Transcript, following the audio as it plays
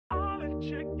let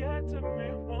you get to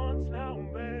me once now,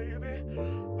 baby.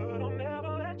 But I'll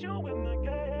never let you win the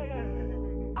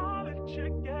game. I'll let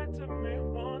you get to me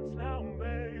once now,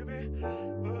 baby.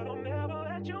 But I'll never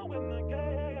let you win the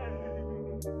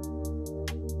game.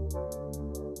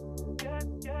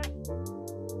 Get, get,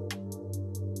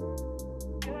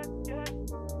 get, get, get,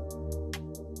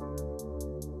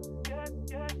 get, get,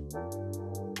 get.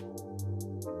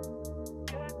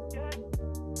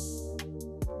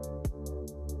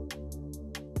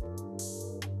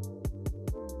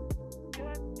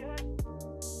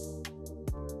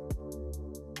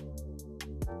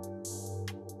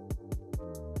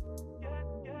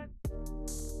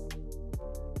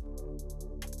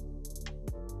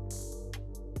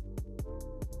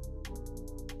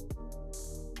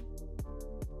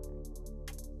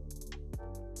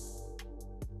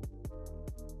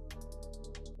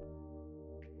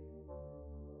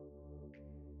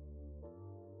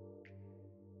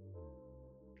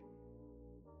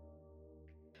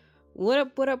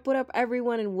 What up,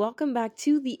 everyone, and welcome back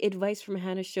to the Advice from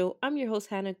Hannah show. I'm your host,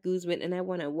 Hanna Guzman, and I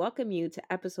want to welcome you to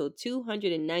episode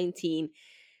 219.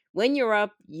 When you're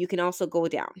up, you can also go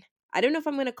down. I don't know if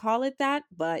I'm going to call it that,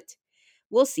 but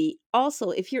we'll see.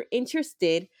 Also, if you're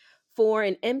interested for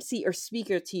an MC or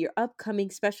speaker to your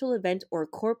upcoming special event or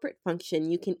corporate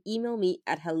function, you can email me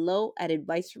at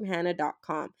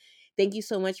hello@advicefromhannah.com. Thank you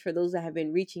so much for those that have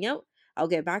been reaching out. I'll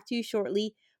get back to you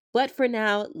shortly. But for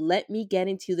now, let me get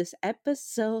into this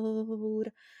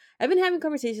episode. I've been having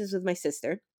conversations with my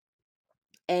sister,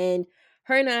 and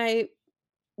her and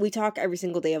we talk every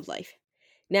single day of life.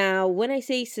 Now, when I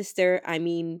say sister, I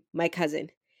mean my cousin.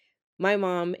 My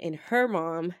mom and her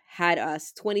mom had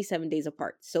us 27 days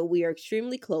apart. So we are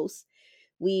extremely close.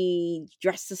 We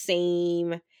dress the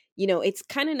same. It's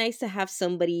kind of nice to have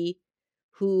somebody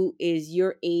who is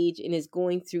your age and is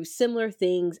going through similar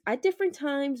things at different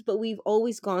times, but we've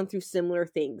always gone through similar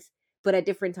things, but at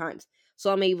different times.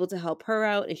 So I'm able to help her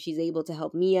out and she's able to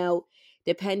help me out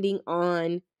depending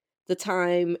on the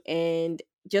time and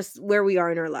just where we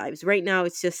are in our lives. Right now,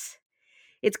 it's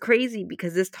crazy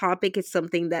because this topic is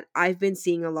something that I've been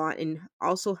seeing a lot and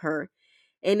also her.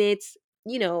 And I'm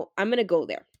going to go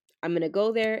there. I'm going to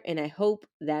go there and I hope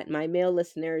that my male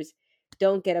listeners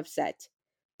don't get upset.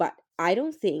 But I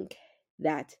don't think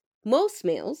that most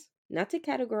males, not to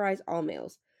categorize all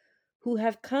males, who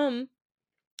have come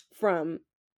from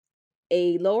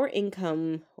a lower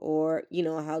income or,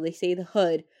 how they say the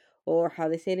hood or how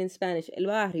they say it in Spanish, el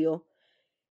barrio,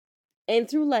 and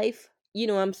through life,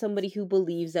 I'm somebody who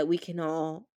believes that we can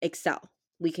all excel.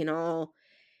 We can all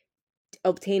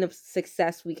obtain a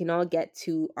success. We can all get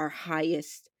to our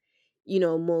highest,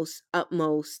 most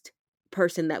utmost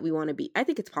person that we want to be. I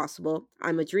think it's possible.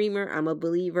 I'm a dreamer. I'm a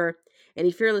believer. And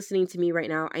if you're listening to me right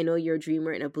now, I know you're a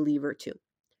dreamer and a believer too.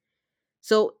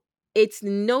 So it's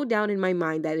no doubt in my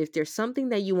mind that if there's something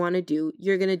that you want to do,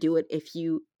 you're going to do it if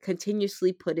you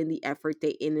continuously put in the effort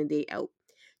day in and day out.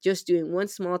 Just doing one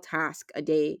small task a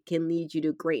day can lead you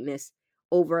to greatness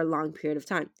over a long period of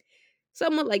time.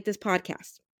 Somewhat like this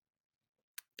podcast.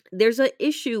 There's an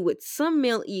issue with some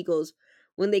male egos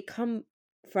when they come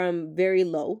from very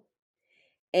low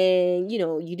and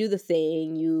you do the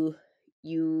thing, you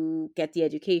get the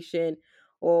education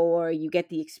or you get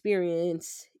the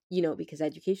experience, because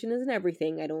education isn't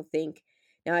everything, I don't think.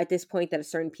 Now at this point that a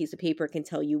certain piece of paper can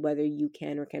tell you whether you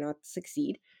can or cannot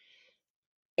succeed.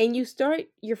 And your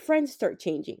friends start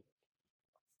changing.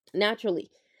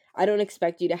 Naturally, I don't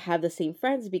expect you to have the same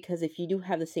friends, because if you do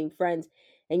have the same friends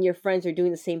and your friends are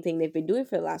doing the same thing they've been doing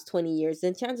for the last 20 years,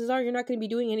 then chances are you're not going to be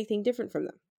doing anything different from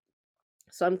them.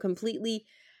 So I'm completely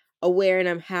aware and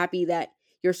I'm happy that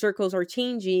your circles are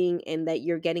changing and that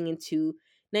you're getting into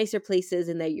nicer places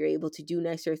and that you're able to do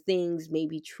nicer things,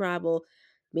 maybe travel,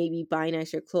 maybe buy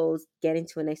nicer clothes, get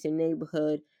into a nicer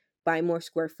neighborhood, buy more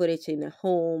square footage in a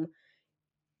home,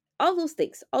 all those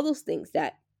things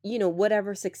that,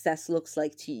 whatever success looks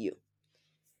like to you.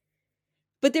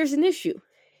 But there's an issue,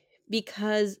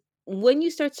 because when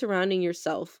you start surrounding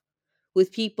yourself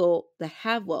with people that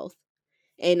have wealth,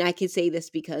 and I can say this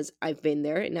because I've been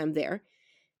there and I'm there,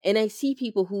 and I see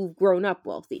people who've grown up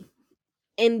wealthy,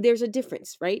 and there's a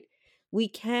difference, right?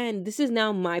 This is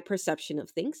now my perception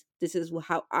of things. This is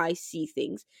how I see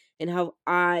things and how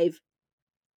I've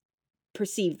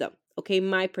perceived them. Okay,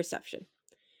 my perception.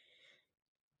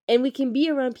 And we can be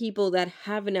around people that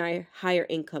have a higher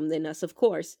income than us, of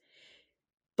course,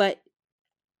 but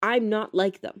I'm not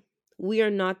like them. We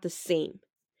are not the same.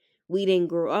 We didn't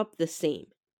grow up the same.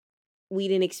 We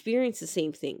didn't experience the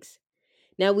same things.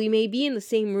 Now, we may be in the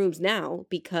same rooms now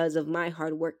because of my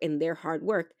hard work and their hard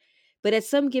work, but at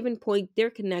some given point, their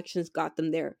connections got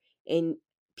them there, And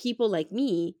people like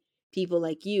me, people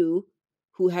like you,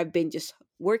 who have been just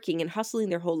working and hustling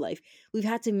their whole life, we've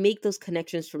had to make those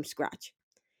connections from scratch.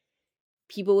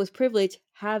 People with privilege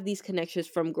have these connections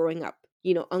from growing up,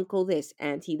 uncle this,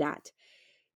 auntie that.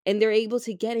 And they're able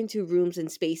to get into rooms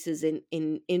and spaces and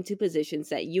into positions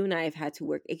that you and I have had to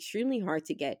work extremely hard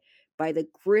to get by the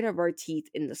grit of our teeth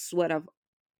and the sweat of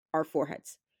our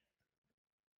foreheads.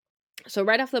 So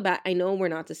right off the bat, I know we're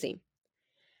not the same.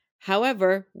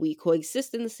 However, we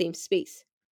coexist in the same space.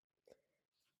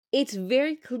 It's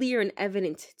very clear and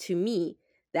evident to me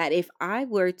that if I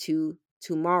were to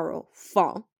tomorrow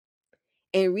fall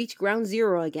and reach ground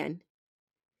zero again,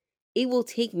 it will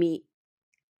take me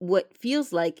what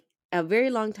feels like a very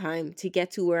long time to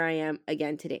get to where I am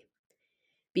again today.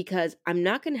 Because I'm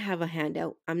not going to have a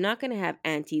handout. I'm not going to have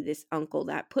auntie, this uncle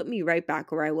that put me right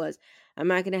back where I was. I'm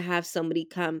not going to have somebody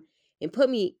come and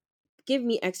give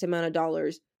me X amount of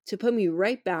dollars to put me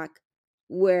right back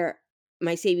where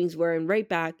my savings were and right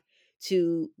back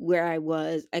to where I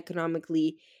was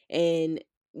economically. And,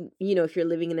 if you're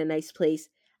living in a nice place,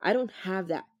 I don't have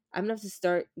that. I'm going to have to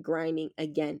start grinding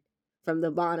again from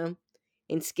the bottom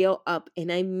and scale up.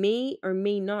 And I may or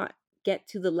may not get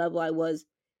to the level I was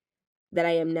that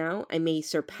I am now. I may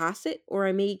surpass it or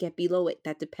I may get below it.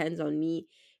 That depends on me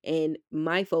and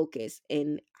my focus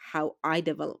and how I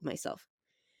develop myself.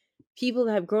 People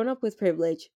that have grown up with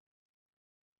privilege,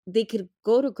 they could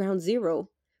go to ground zero,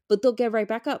 but they'll get right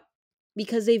back up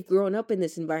because they've grown up in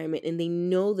this environment and they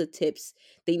know the tips,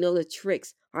 they know the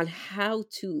tricks on how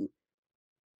to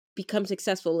become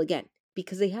successful again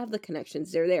because they have the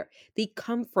connections. They're there. They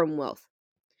come from wealth.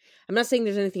 I'm not saying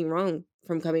there's anything wrong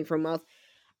from coming from wealth.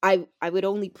 I would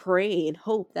only pray and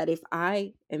hope that if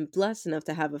I am blessed enough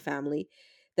to have a family,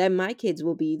 that my kids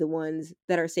will be the ones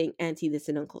that are saying auntie this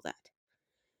and uncle that.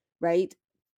 Right?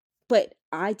 But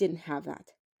I didn't have that.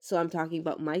 So I'm talking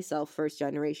about myself, first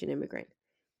generation immigrant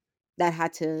that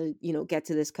had to, get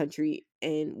to this country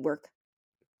and work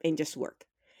and just work.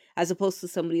 As opposed to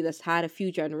somebody that's had a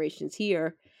few generations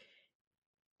here,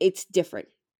 it's different.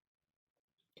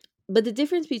 But the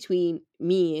difference between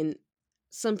me and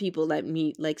some people that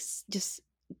meet just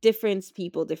different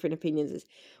people, different opinions is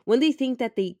when they think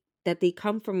that they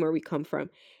come from where we come from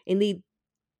and they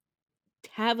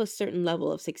have a certain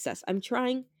level of success. I'm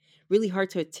trying really hard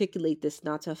to articulate this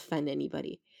not to offend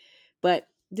anybody, but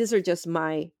these are just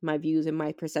my views and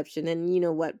my perception. And you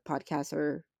know what, podcasts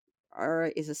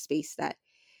are is a space that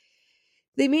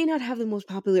they may not have the most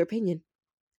popular opinion,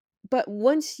 but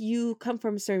once you come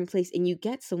from a certain place and you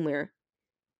get somewhere,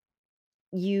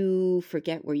 you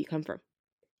forget where you come from.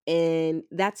 And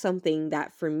that's something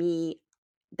that for me,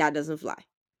 that doesn't fly.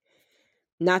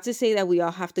 Not to say that we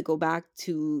all have to go back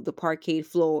to the parquet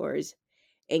floors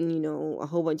and, a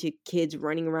whole bunch of kids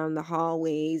running around the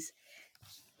hallways.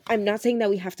 I'm not saying that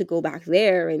we have to go back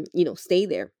there and, stay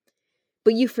there.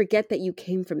 But you forget that you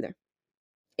came from there.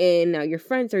 And now your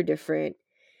friends are different.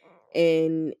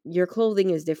 And your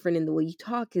clothing is different. And the way you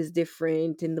talk is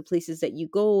different. And the places that you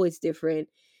go is different.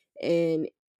 And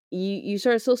you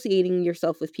start associating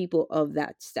yourself with people of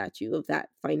that stature, of that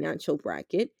financial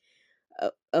bracket,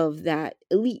 of that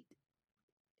elite.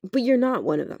 But you're not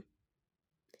one of them.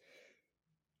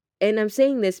 And I'm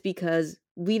saying this because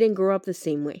we didn't grow up the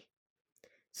same way.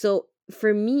 So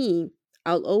for me,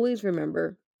 I'll always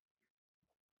remember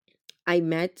I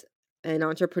met an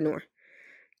entrepreneur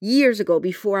years ago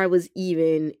before I was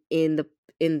even in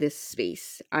this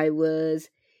space. For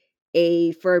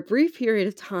a brief period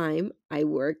of time, I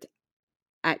worked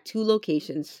at 2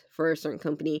 locations for a certain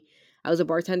company. I was a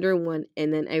bartender in one,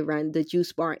 and then I ran the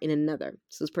juice bar in another.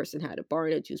 So this person had a bar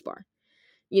and a juice bar.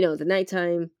 The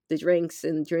nighttime, the drinks,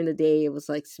 and during the day, it was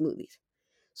like smoothies.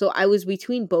 So I was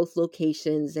between both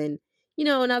locations. And,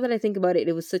 now that I think about it,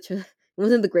 it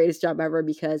wasn't the greatest job ever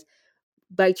because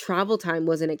my travel time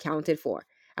wasn't accounted for.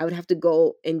 I would have to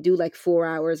go and do like 4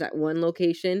 hours at one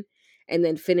location and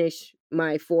then finish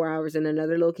my 4 hours in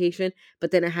another location.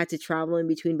 But then I had to travel in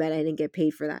between, but I didn't get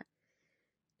paid for that.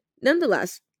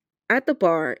 Nonetheless, at the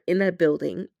bar in that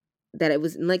building, that it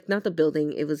was like not the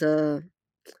building, it was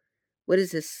what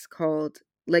is this called?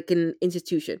 Like an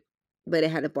institution, but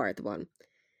it had a bar at the bottom.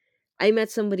 I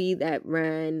met somebody that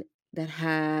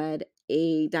had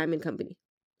a diamond company.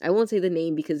 I won't say the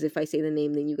name because if I say the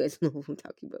name, then you guys know who I'm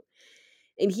talking about.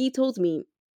 And he told me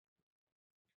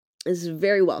this is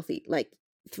very wealthy, like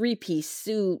 3-piece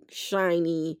suit,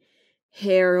 shiny,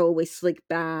 hair always slicked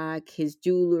back. His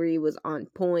jewelry was on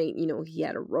point. He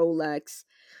had a Rolex,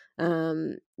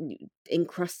 um,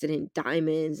 encrusted in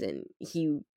diamonds, and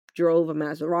he drove a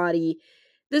Maserati.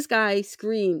 This guy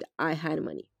screamed, I had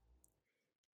money.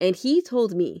 And he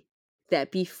told me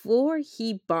that before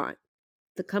he bought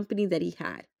the company that he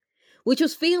had, which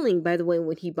was failing, by the way,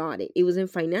 when he bought it. It was in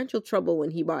financial trouble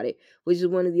when he bought it, which is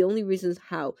one of the only reasons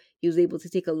how he was able to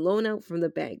take a loan out from the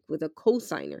bank with a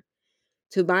co-signer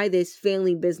to buy this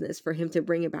failing business for him to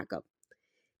bring it back up.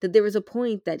 That there was a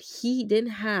point that he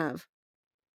didn't have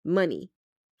money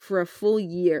for a full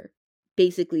year,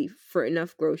 basically for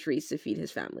enough groceries to feed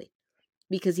his family,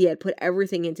 because he had put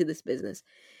everything into this business.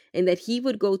 And that he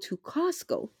would go to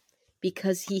Costco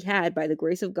because he had, by the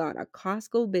grace of God, a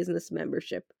Costco business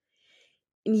membership.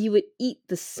 And he would eat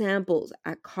the samples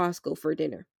at Costco for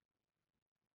dinner.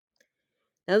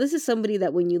 Now, this is somebody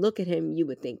that when you look at him, you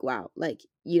would think, wow, like,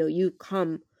 you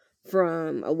come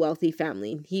from a wealthy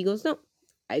family. He goes, no,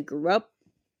 I grew up,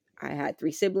 I had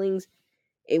 3 siblings.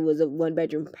 It was a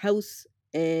 1-bedroom house,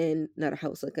 and not a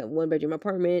house, like a 1-bedroom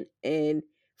apartment, and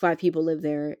 5 people lived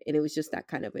there. And it was just that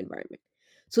kind of environment.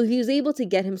 So he was able to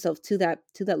get himself to that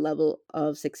level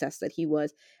of success that he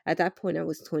was. At that point, I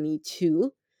was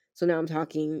 22. So now I'm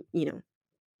talking, 2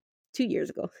 years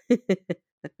ago.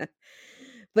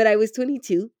 But I was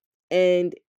 22,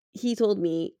 and he told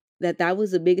me that that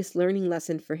was the biggest learning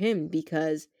lesson for him,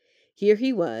 because here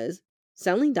he was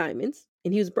selling diamonds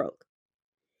and he was broke.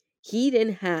 He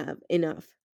didn't have enough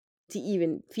to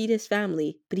even feed his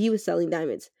family, but he was selling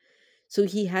diamonds. So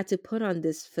he had to put on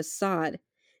this facade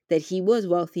that he was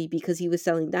wealthy because he was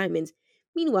selling diamonds.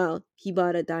 Meanwhile, he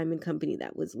bought a diamond company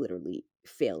that was literally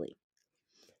failing.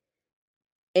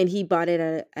 And he bought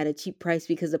it at a cheap price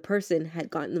because the person had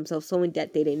gotten themselves so in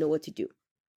debt they didn't know what to do.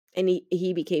 And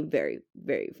he became very,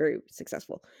 very, very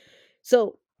successful.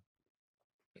 So,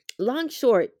 long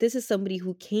short, this is somebody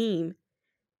who came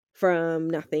from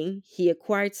nothing. He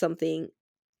acquired something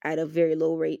at a very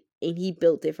low rate, and he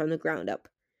built it from the ground up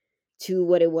to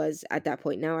what it was at that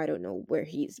point. Now I don't know where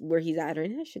he's at,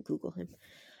 and I should Google him.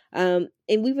 And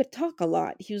we would talk a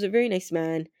lot. He was a very nice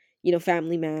man,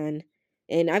 family man.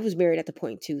 And I was married at the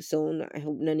point too, so I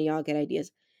hope none of y'all get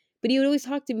ideas. But he would always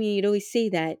talk to me. He'd always say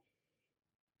that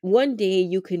one day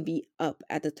you can be up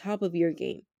at the top of your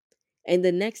game, and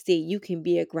the next day you can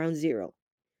be at ground zero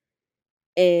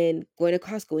and going to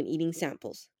Costco and eating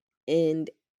samples and,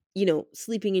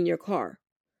 sleeping in your car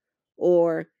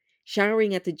or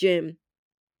showering at the gym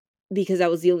because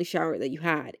that was the only shower that you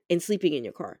had and sleeping in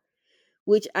your car,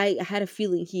 which I had a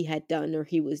feeling he had done or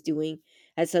he was doing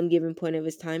at some given point of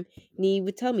his time. And he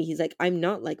would tell me, he's like, I'm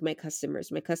not like my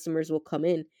customers. My customers will come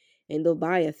in and they'll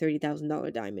buy a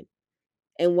 $30,000 diamond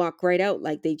and walk right out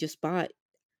like they just bought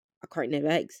a carton of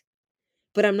eggs.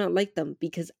 But I'm not like them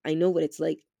because I know what it's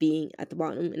like being at the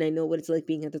bottom and I know what it's like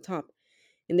being at the top.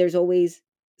 And there's always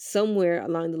somewhere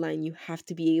along the line you have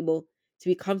to be able to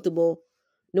be comfortable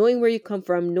knowing where you come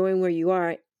from, knowing where you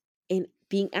are, and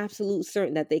being absolute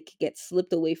certain that they could get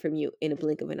slipped away from you in a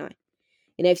blink of an eye.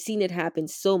 And I've seen it happen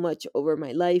so much over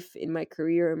my life, in my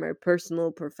career, in my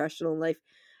personal, professional life.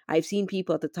 I've seen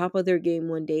people at the top of their game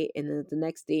one day and then the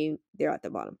next day they're at the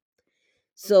bottom.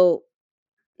 So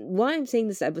why I'm saying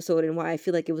this episode and why I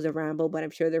feel like it was a ramble, but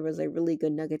I'm sure there was like really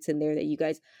good nuggets in there that you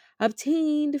guys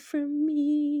obtained from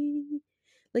me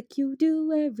like you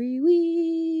do every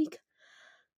week.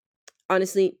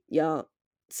 Honestly, y'all,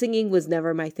 singing was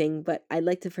never my thing, but I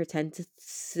like to pretend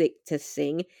to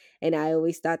sing, and I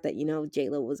always thought that,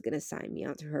 J-Lo was going to sign me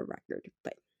onto her record,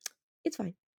 but it's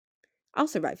fine. I'll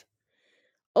survive.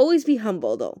 Always be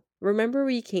humble, though. Remember where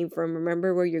you came from,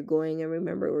 remember where you're going, and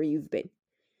remember where you've been.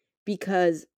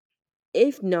 Because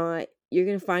if not, you're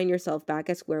going to find yourself back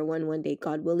at square one day,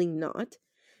 God willing not.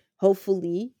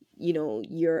 Hopefully,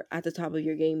 you're at the top of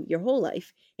your game your whole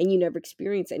life, and you never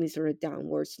experience any sort of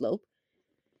downward slope.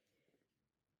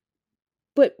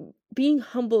 But being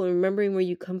humble and remembering where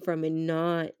you come from and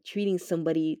not treating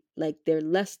somebody like they're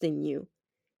less than you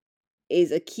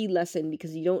is a key lesson,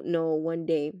 because you don't know one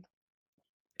day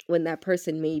when that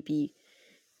person may be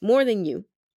more than you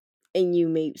and you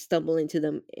may stumble into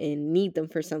them and need them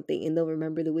for something and they'll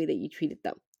remember the way that you treated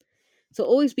them. So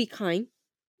always be kind.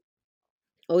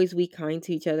 Always be kind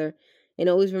to each other, and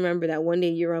always remember that one day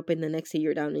you're up and the next day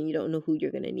you're down and you don't know who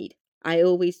you're going to need. I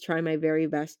always try my very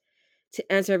best to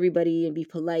answer everybody and be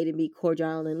polite and be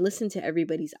cordial and listen to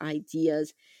everybody's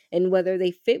ideas. And whether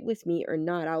they fit with me or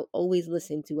not, I'll always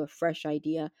listen to a fresh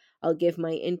idea. I'll give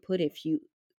my input if you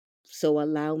so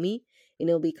allow me, and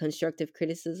it'll be constructive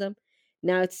criticism.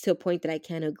 Now it's to a point that I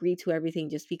can't agree to everything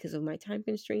just because of my time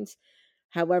constraints.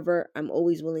 However, I'm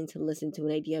always willing to listen to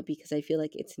an idea because I feel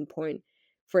like it's important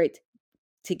for it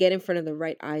to get in front of the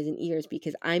right eyes and ears,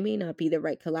 because I may not be the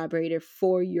right collaborator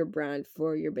for your brand,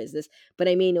 for your business, but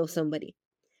I may know somebody.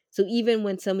 So even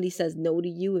when somebody says no to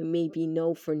you, it may be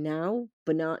no for now,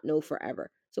 but not no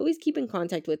forever. So always keep in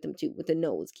contact with them too, with the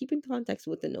no's. Keep in contact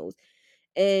with the no's.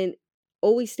 And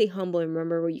always stay humble and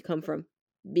remember where you come from,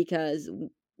 because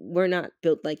we're not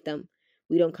built like them.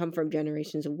 We don't come from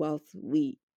generations of wealth.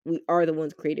 We are the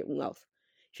ones creating wealth.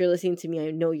 If you're listening to me,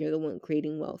 I know you're the one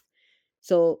creating wealth.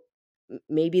 So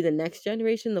maybe the next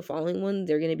generation, the following one,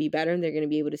 they're going to be better, and they're going to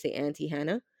be able to say Auntie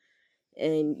Hannah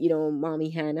and, Mommy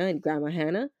Hannah and Grandma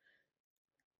Hannah.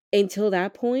 Until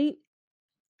that point,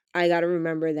 I got to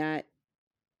remember that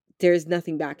there's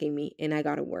nothing backing me, and I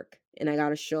got to work, and I got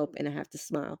to show up, and I have to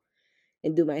smile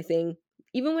and do my thing,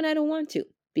 even when I don't want to.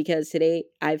 Because today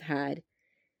I've had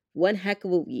one heck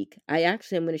of a week. I'm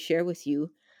going to share with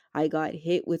you. I got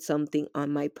hit with something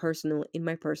in my personal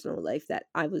life that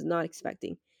I was not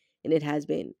expecting, and it has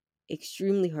been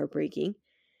extremely heartbreaking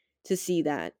to see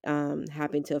that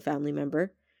happen to a family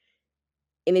member.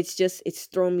 And it's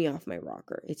thrown me off my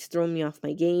rocker. It's thrown me off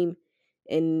my game.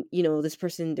 And this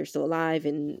person, they're still alive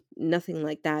and nothing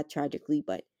like that tragically,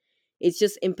 but it's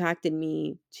just impacted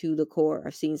me to the core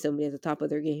of seeing somebody at the top of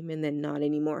their game and then not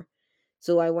anymore.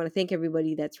 So I want to thank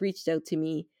everybody that's reached out to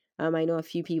me. I know a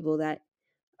few people that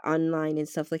online and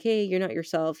stuff, like, hey, you're not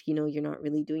yourself, you're not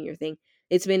really doing your thing.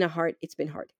 It's been hard. It's been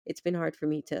hard for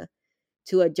me to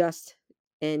adjust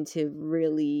and to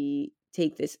really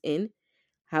take this in.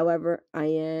 However, I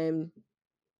am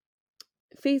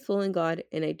faithful in God,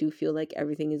 and I do feel like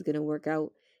everything is going to work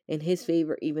out in his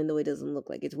favor, even though it doesn't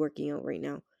look like it's working out right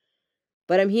now.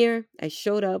 But I'm here. I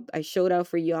showed up. I showed out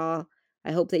for y'all.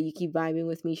 I hope that you keep vibing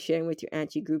with me, sharing with your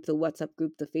auntie group, the WhatsApp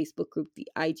group, the Facebook group, the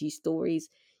IG stories.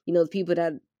 The people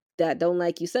that don't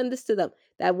like you, send this to them.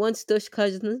 That one stush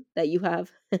cousin that you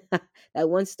have, that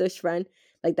one stush friend,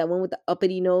 like that one with the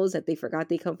uppity nose that they forgot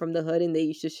they come from the hood and they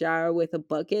used to shower with a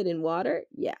bucket and water.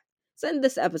 Yeah, send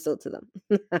this episode to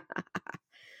them.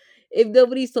 If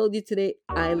nobody's told you today,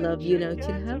 I love you, and I want you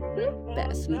to have the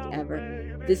best week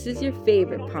ever. This is your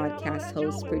favorite podcast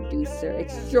host, producer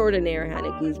extraordinaire,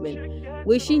 Hanna Guzman,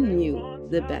 wishing you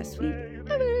the best week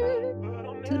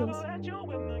ever. Toodles.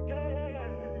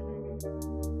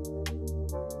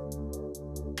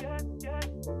 Yeah,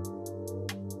 yeah.